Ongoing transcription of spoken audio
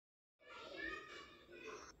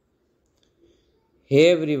Hey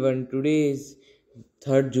everyone, today is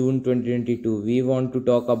 3rd June 2022. We want to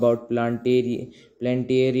talk about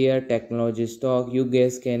Plantaria technology stock. You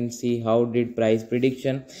guys can see how did price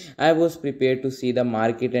prediction. I was prepared to see the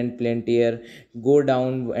market and Plantair go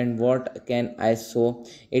down, and what can I saw?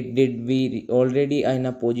 It did we already in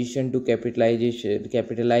a position to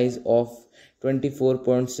capitalize off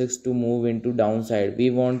 24.6 to move into downside.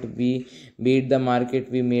 We want we beat the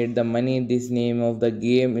market, we made the money. This name of the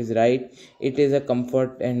game is right. It is a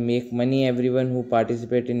comfort and make money. Everyone who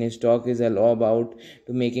participate in a stock is all about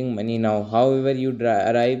to making money now. However you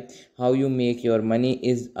arrive, how you make your money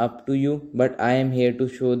is up to you, but I am here to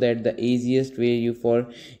show that the easiest way you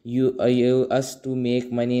us to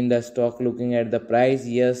make money in the stock looking at the price.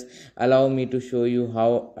 Yes, allow me to show you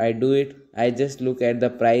how I do it. I just look at the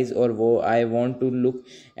price or I want to look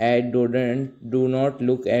at. Do not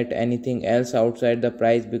look at anything else outside the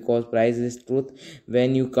price, because price is truth.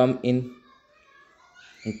 When you come in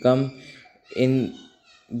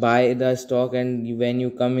buy the stock, and when you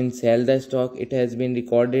come in sell the stock, it has been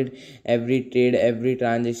recorded. Every trade, every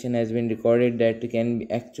transaction has been recorded, that can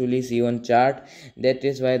actually see on chart. That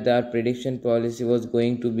is why the prediction policy was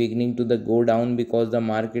going to beginning to the go down, because the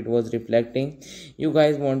market was reflecting. You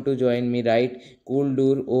guys want to join me, right? Cool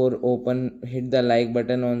door or open, hit the like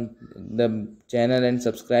button on the channel and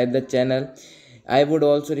subscribe the channel. I would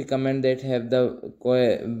also recommend that have the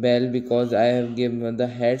bell, because I have given the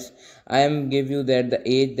heads. I am give you that the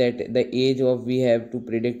age of we have to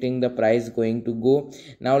predicting the price going to go.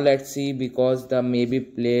 Now let's see, because the maybe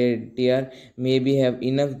play tier maybe have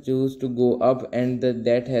enough juice to go up, and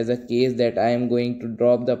that has a case that I am going to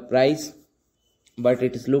drop the price, but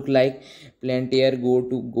it is look like Palantir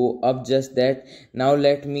go up just that. Now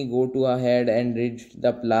let me go to ahead and read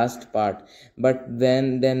the last part. But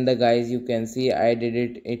then the guys, you can see I did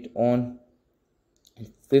it on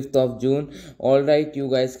 5th of June. Alright, you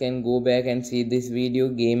guys can go back and see this video.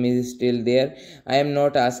 Game is still there. I am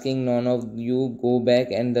not asking none of you go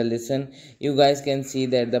back and the listen. You guys can see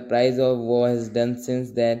that the price of war has done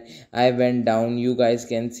since then. I went down. You guys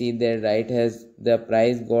can see that right has the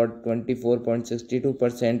price got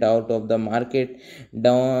 24.62% out of the market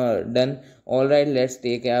done. Alright, let's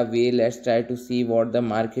take a way. Let's try to see what the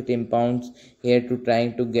market impounds here to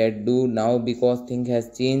trying to get do now, because thing has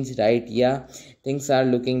changed, right? Yeah, things are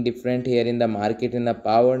looking different here in the market. In the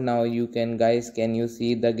power now, you can guys, can you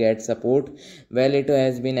see the get support? Well, it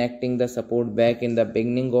has been acting the support back in the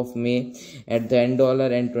beginning of May at the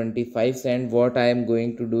 $10.25. What I am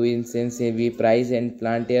going to do in, since we price and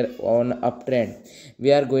Palantir on uptrend,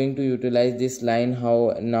 we are going to utilize this line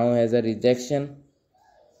how now has a rejection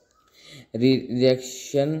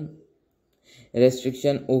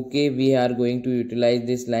restriction. Okay, we are going to utilize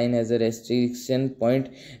this line as a restriction point.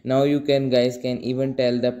 Now you can guys can even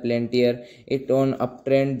tell the Palantir it on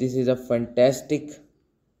uptrend. This is a fantastic,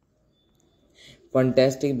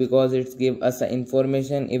 because it's give us a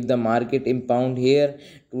information. If the market impound here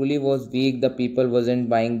truly was weak, the people wasn't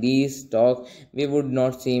buying these stock, we would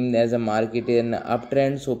not seem as a market in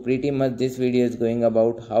uptrend. So pretty much this video is going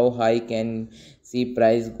about how high can see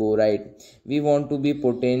price go, right? We want to be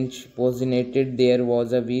positioned. There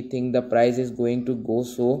was a we think the price is going to go,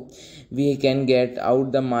 so we can get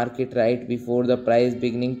out the market right before the price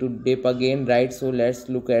beginning to dip again, right? So let's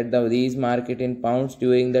look at these market in pounds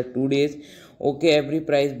during the 2 days. Okay, every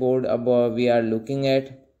price board above we are looking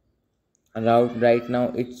at around right now,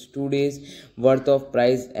 it's 2 days worth of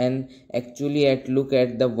price, and actually at look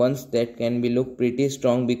at the ones that can be look pretty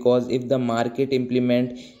strong, because if the market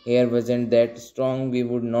implement here wasn't that strong, we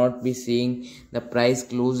would not be seeing the price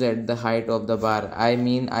close at the height of the bar. I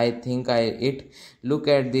mean, I think it look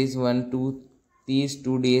at this these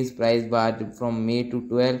 2 days price bar from May to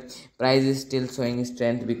 12, price is still showing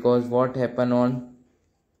strength, because what happened on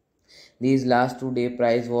these last 2 day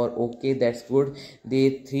price were okay, that's good.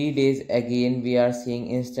 The 3 days again we are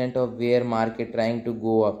seeing instant of where market trying to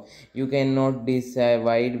go up. You cannot decide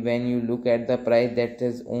when you look at the price. That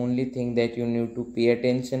is only thing that you need to pay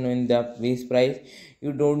attention in this price.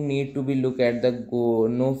 You don't need to be look at the go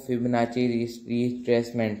no Fibonacci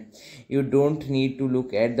retracement. You don't need to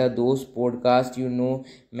look at those podcasts,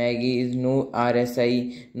 Maggie is no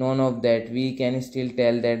RSI, none of that. We can still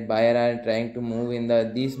tell that buyer are trying to move in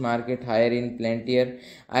this market higher in Palantir.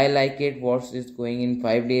 I like it. What is going in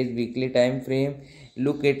 5 days weekly time frame?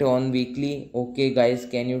 Look it on weekly. Okay guys,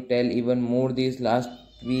 can you tell even more? These last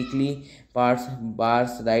weekly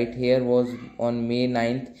bars right here was on May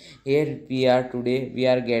 9th. Here we are today, we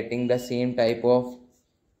are getting the same type of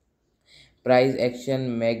price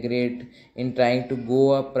action migrate in trying to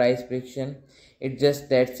go up price prediction. It's just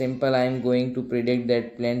that simple. I am going to predict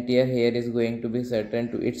that Palantir here is going to be certain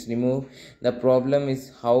to its remove. The problem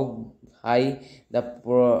is how high the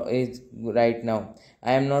pro is right now.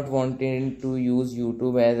 I am not wanting to use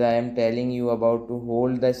YouTube, as I am telling you about to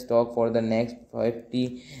hold the stock for the next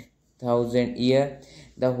 50,000 year.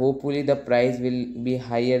 The hopefully the price will be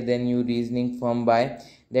higher than you reasoning from buy.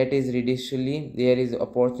 That is ridiculously there is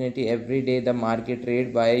opportunity every day the market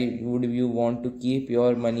rate. Why would you want to keep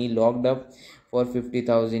your money locked up for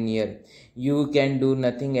 50,000 year? You can do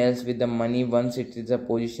nothing else with the money once it is a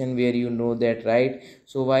position where you know that, right?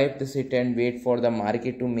 So why to sit and wait for the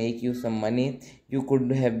market to make you some money? You could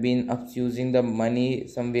have been up using the money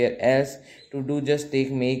somewhere else to do. Just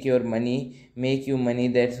make your money, make you money.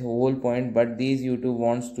 That's the whole point. But these YouTube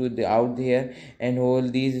wants to out here and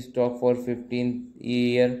hold these stock for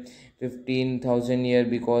 15,000 year,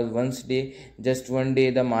 because just one day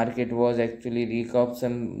the market was actually recops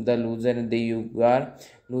and the loser you are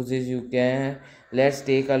loses you can. Let's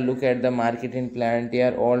take a look at the market in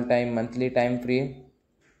Palantir all time monthly time frame.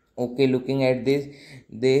 Okay, looking at this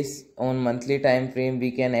on monthly time frame,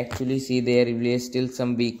 we can actually see there is still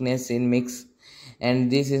some weakness in mix,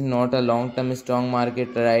 and this is not a long term strong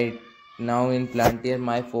market right now in Palantir.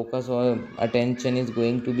 My focus or attention is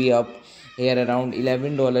going to be up here around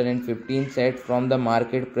 $11.15 from the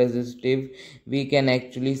market perspective. We can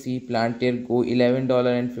actually see Palantir go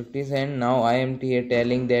 $11.50. Now I am here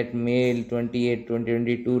telling that May 28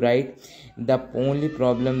 2022, right? The only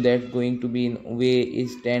problem that's going to be in way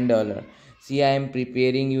is $10. See, I am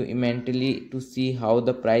preparing you mentally to see how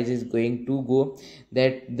the price is going to go.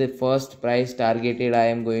 That the first price targeted I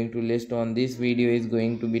am going to list on this video is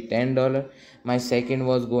going to be $10. My second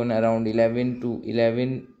was going around 11 to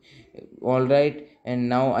 11. All right, and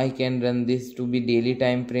now I can run this to be daily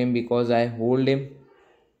time frame because I hold him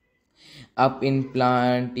up in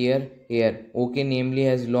Palantir here. Okay, namely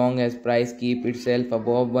as long as price keep itself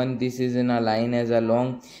above 1. This is in a line as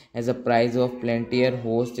long as a price of Palantir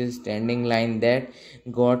host is standing line that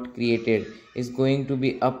got created is going to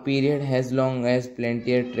be up period as long as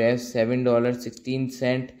Palantir traps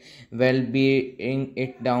 $7.16, well being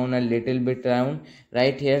it down a little bit down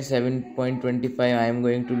right here 7.25. I am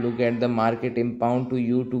going to look at the market impound to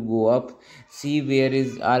you to go up. See where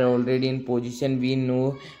is are already in position. We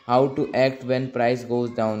know how to act when price goes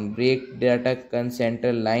down. Break data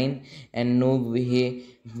center line and know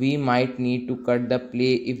we might need to cut the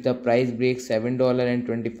play if the price breaks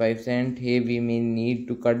 $7.25. Hey, we may need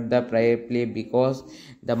to cut the play because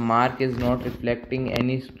the mark is not reflecting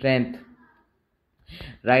any strength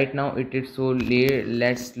right now. It is so late.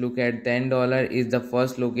 Let's look at $10 is the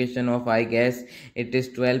first location of, I guess it is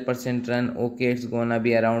 12% run. Okay, it's gonna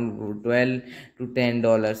be around 12 to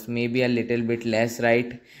 $10, maybe a little bit less,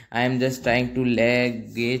 right? I am just trying to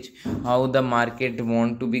gauge how the market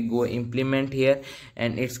want to be go implement here,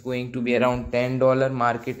 and it's going to be around $10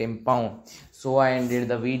 market impound. So I ended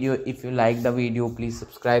the video. If you like the video, please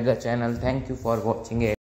subscribe the channel. Thank you for watching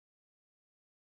it.